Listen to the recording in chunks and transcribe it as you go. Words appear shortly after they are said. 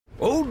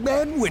Old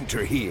Man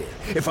Winter here.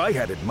 If I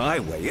had it my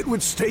way, it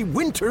would stay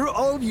winter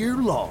all year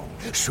long.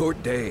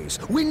 Short days,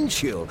 wind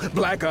chill,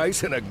 black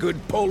ice, and a good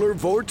polar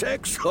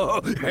vortex.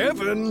 Oh,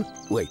 heaven!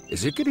 Wait,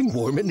 is it getting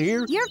warm in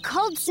here? Your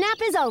cold snap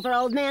is over,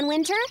 Old Man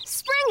Winter.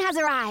 Spring has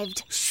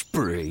arrived.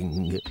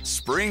 Spring.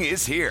 Spring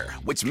is here,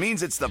 which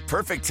means it's the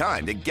perfect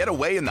time to get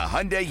away in the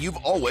Hyundai you've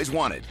always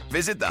wanted.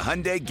 Visit the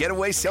Hyundai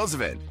Getaway Sales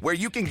Event, where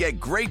you can get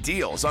great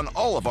deals on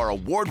all of our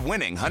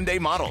award-winning Hyundai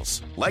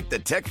models, like the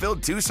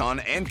tech-filled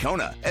Tucson and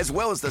Kona, as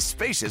well as the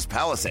spacious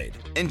Palisade.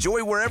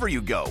 Enjoy wherever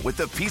you go with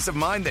the peace of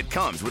mind that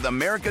comes with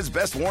America's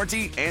best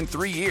warranty and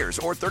 3 years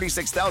or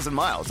 36,000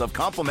 miles of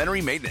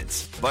complimentary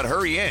maintenance. But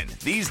hurry in,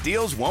 these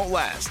deals won't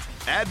last.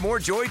 Add more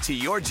joy to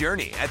your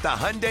journey at the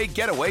Hyundai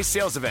Getaway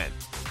Sales Event.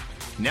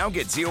 Now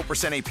get 0%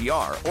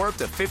 APR or up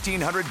to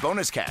 $1,500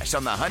 bonus cash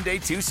on the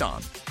Hyundai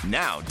Tucson.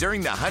 Now,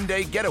 during the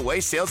Hyundai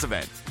Getaway Sales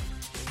Event.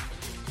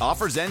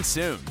 Offers end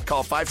soon.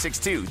 Call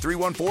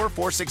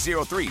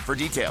 562-314-4603 for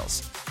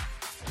details.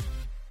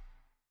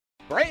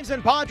 Braves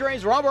and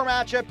Padres rubber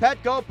match at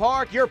Petco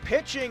Park. Your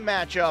pitching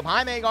matchup.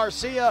 Jaime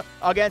Garcia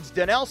against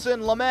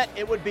Dinelson Lamet.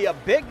 It would be a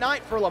big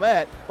night for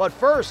Lamet. But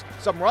first,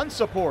 some run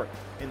support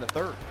in the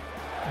third.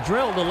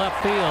 Drilled to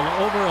left field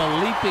over a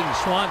leaping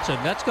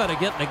Swanson. That's going to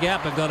get in the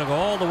gap and going to go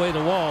all the way to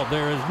the wall.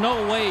 There is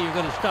no way you're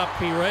going to stop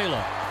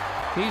Pirela.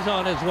 He's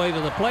on his way to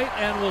the plate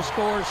and will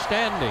score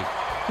standing.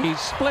 He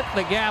split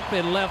the gap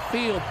in left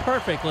field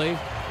perfectly,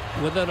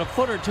 within a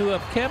foot or two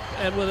of Kemp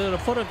and within a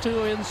foot or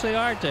two in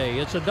Ciarte.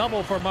 It's a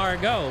double for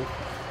Margot.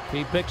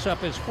 He picks up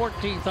his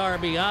 14th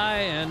RBI,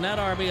 and that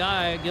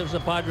RBI gives the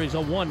Padres a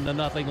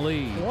 1-0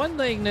 lead. One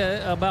thing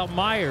about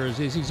Myers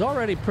is he's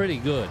already pretty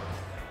good.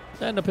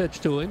 Then the pitch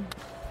to him.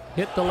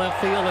 Hit the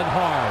left field and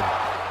hard.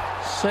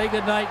 Say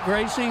goodnight,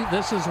 Gracie.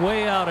 This is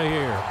way out of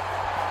here.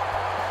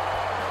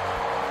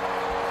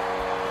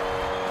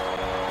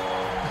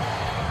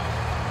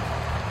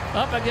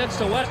 Up against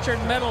the Western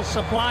Metal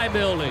Supply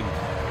Building.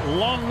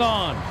 Long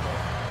gone.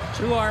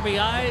 2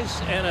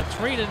 RBIs and a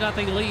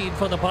 3-0 lead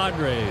for the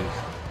Padres.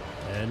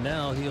 And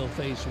now he'll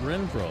face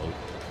Renfroe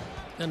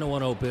in the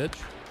 1-0 pitch.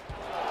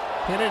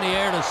 Hit in the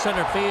air to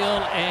center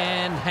field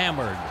and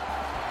hammered.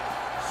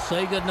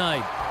 Say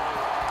goodnight.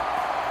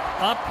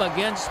 Up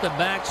against the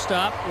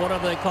backstop. What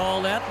have they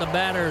called that? The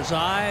batter's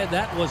eye.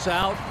 That was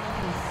out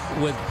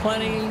with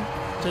plenty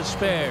to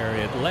spare.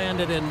 It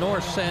landed in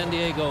North San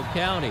Diego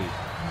County.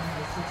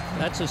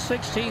 That's a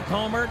 16th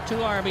homer, 2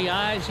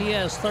 RBIs. He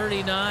has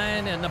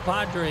 39, and the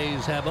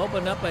Padres have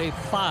opened up a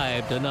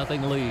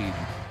 5-0 lead.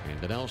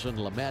 And Dinelson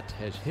Lamet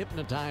has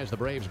hypnotized the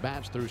Braves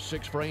bats through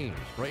 6 frames.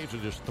 Braves are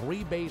just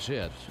 3 base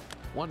hits.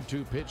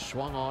 1-2 pitch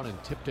swung on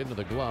and tipped into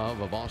the glove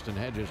of Austin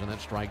Hedges, and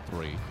that's strike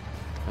 3.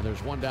 And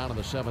there's 1 down in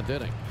the 7th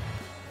inning.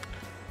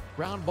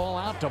 Ground ball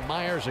out to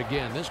Myers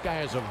again. This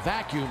guy is a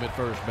vacuum at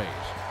first base.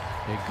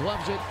 He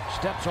gloves it,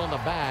 steps on the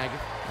bag,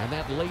 and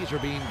that laser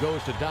beam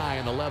goes to die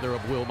in the leather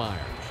of Will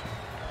Myers.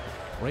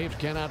 Braves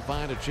cannot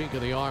find a chink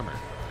in the armor.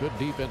 Good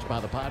defense by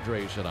the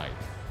Padres tonight.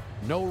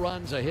 No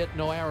runs, a hit,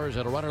 no errors,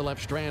 and a runner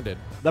left stranded.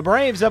 The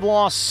Braves have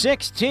lost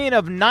 16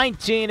 of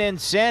 19 in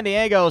San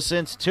Diego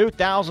since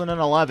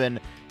 2011.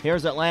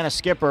 Here's Atlanta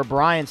skipper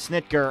Brian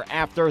Snitker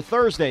after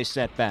Thursday's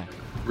setback.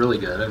 Really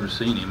good. I've never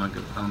seen him. I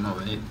don't know.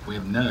 We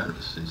have none of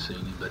us seen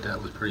him, but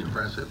that was pretty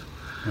impressive.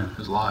 Yeah. It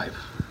was live,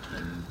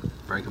 and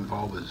breaking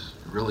ball was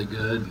really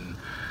good, and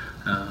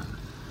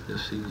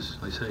he was,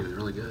 like I say, he was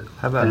really good.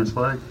 How about pants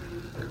leg?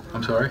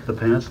 I'm sorry? The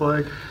pants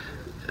leg?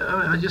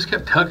 I just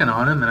kept tugging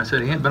on him, and I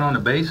said he hadn't been on the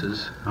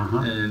bases,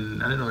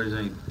 and I didn't know there was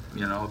any,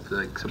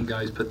 like some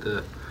guys put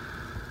the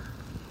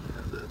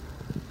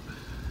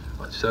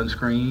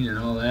sunscreen and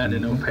all that. I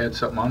didn't know if he had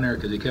something on there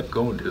because he kept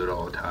going to it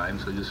all the time,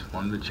 so I just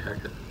wanted to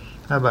check it.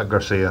 How about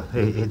Garcia?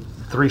 He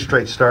 3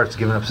 straight starts,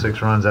 giving up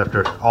 6 runs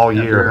after all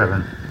year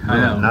having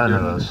none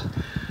of those.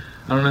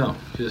 I don't know.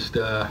 Just,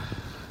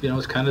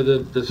 it's kind of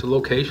this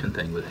location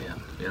thing with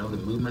him. The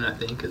movement, I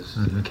think, is,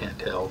 I can't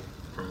tell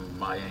from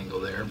my angle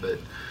there, but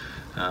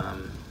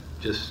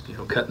just,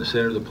 cutting the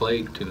center of the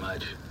plate too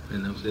much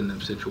in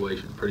them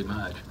situations, pretty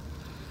much.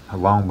 A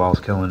long ball's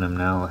killing him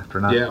now after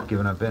not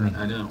giving up any.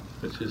 I know.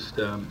 It's just,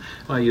 you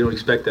don't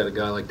expect that a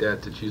guy like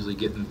that that's usually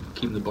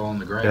keeping the ball on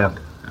the ground.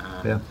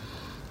 Yeah.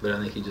 But I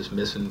think he's just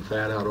missing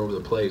fat out over the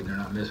plate, and they're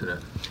not missing it.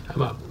 How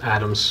about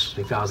Adams?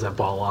 He fouls that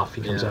ball off.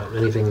 He comes out.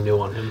 Anything new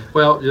on him?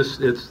 Well, it's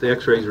the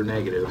X-rays are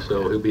negative,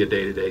 so it'll be a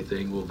day-to-day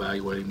thing. We'll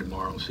evaluate him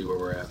tomorrow and see where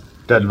we're at.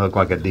 Doesn't look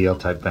like a deal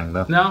type thing,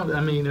 though. No, I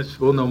mean,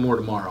 we'll know more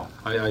tomorrow.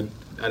 I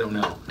don't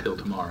know till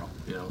tomorrow.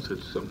 So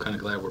I'm kind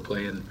of glad we're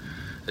playing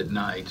at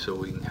night so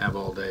we can have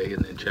all day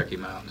and then check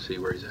him out and see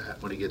where he's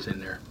at when he gets in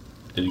there.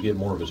 Did he get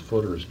more of his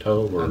foot or his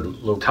toe or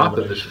low top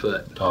of his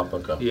foot? Top,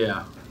 okay.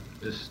 Yeah,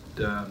 just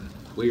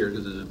weird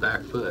because it's his back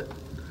foot.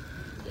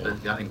 Yeah.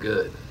 But got him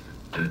good.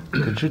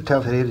 Could you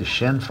tell if he hit his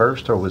shin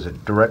first or was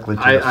it directly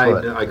to the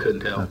foot? I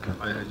couldn't tell. Okay.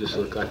 I just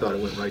looked. I thought it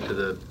went right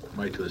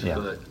to his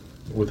foot.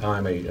 With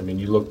Jaime, I mean,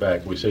 you look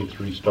back, we say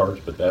 3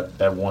 starts, but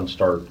that one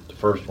start, the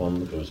first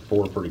one, it was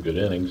 4 pretty good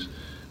innings.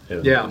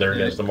 They're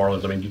against the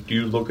Marlins. I mean, do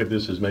you look at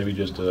this as maybe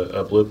just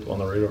a blip on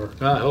the radar?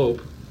 I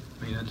hope.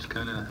 I mean, that's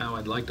kind of how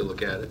I'd like to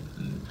look at it.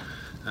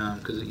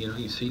 Because,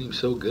 you've seen him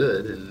so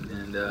good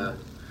and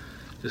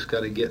just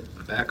got to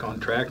get back on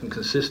track and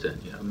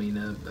consistent.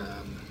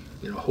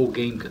 Whole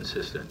game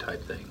consistent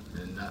type thing,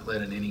 and not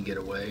let an inning get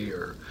away,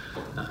 or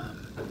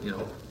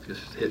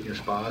just hitting your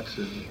spots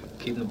and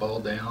keeping the ball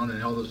down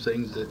and all those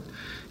things that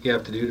you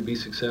have to do to be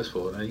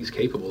successful. And he's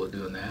capable of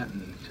doing that,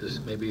 and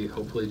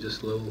hopefully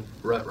just a little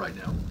rut right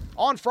now.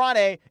 On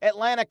Friday,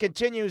 Atlanta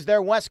continues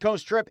their West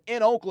Coast trip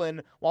in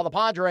Oakland, while the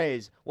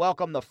Padres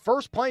welcome the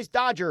first-place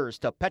Dodgers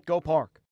to Petco Park.